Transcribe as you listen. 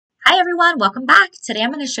Hi everyone, welcome back. Today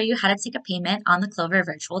I'm going to show you how to take a payment on the Clover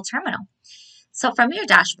Virtual Terminal. So from your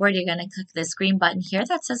dashboard, you're going to click this green button here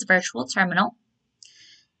that says Virtual Terminal.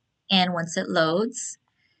 And once it loads,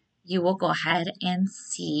 you will go ahead and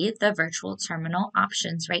see the Virtual Terminal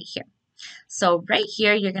options right here. So right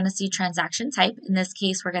here, you're going to see transaction type. In this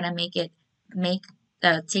case, we're going to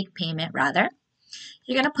take payment rather.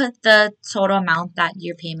 You're going to put the total amount that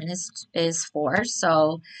your payment is for.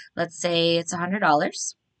 So let's say it's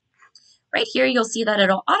 $100. Right here, you'll see that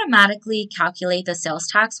it'll automatically calculate the sales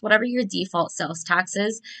tax. Whatever your default sales tax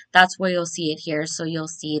is, that's where you'll see it here. So you'll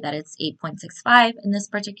see that it's 8.65 in this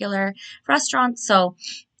particular restaurant. So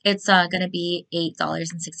it's going to be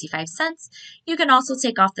 $8.65. You can also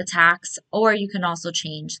take off the tax, or you can also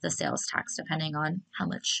change the sales tax depending on how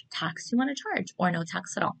much tax you want to charge, or no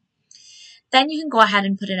tax at all. Then you can go ahead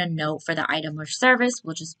and put in a note for the item or service.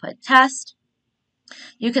 We'll just put test.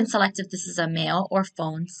 You can select if this is a mail or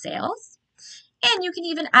phone sales. And you can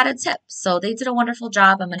even add a tip. So they did a wonderful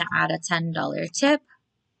job. I'm going to add a $10 tip.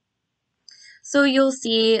 So you'll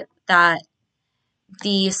see that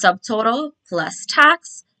the subtotal plus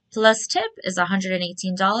tax plus tip is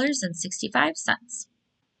 $118.65.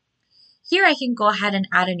 Here I can go ahead and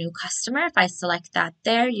add a new customer. If I select that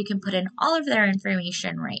there, you can put in all of their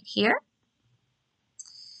information right here.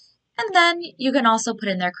 And then you can also put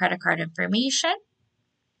in their credit card information.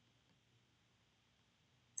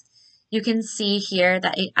 You can see here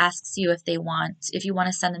that it asks you if you want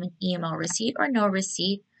to send them an email receipt or no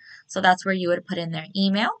receipt. So that's where you would put in their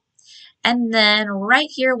email. And then right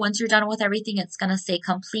here, once you're done with everything, it's going to say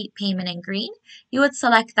complete payment in green. You would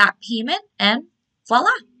select that payment and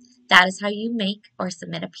voila. That is how you make or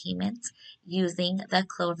submit a payment using the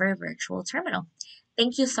Clover Virtual Terminal.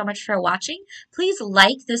 Thank you so much for watching. Please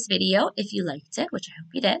like this video if you liked it, which I hope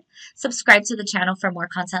you did. Subscribe to the channel for more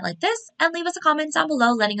content like this, and leave us a comment down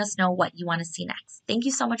below letting us know what you want to see next. Thank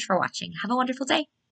you so much for watching. Have a wonderful day.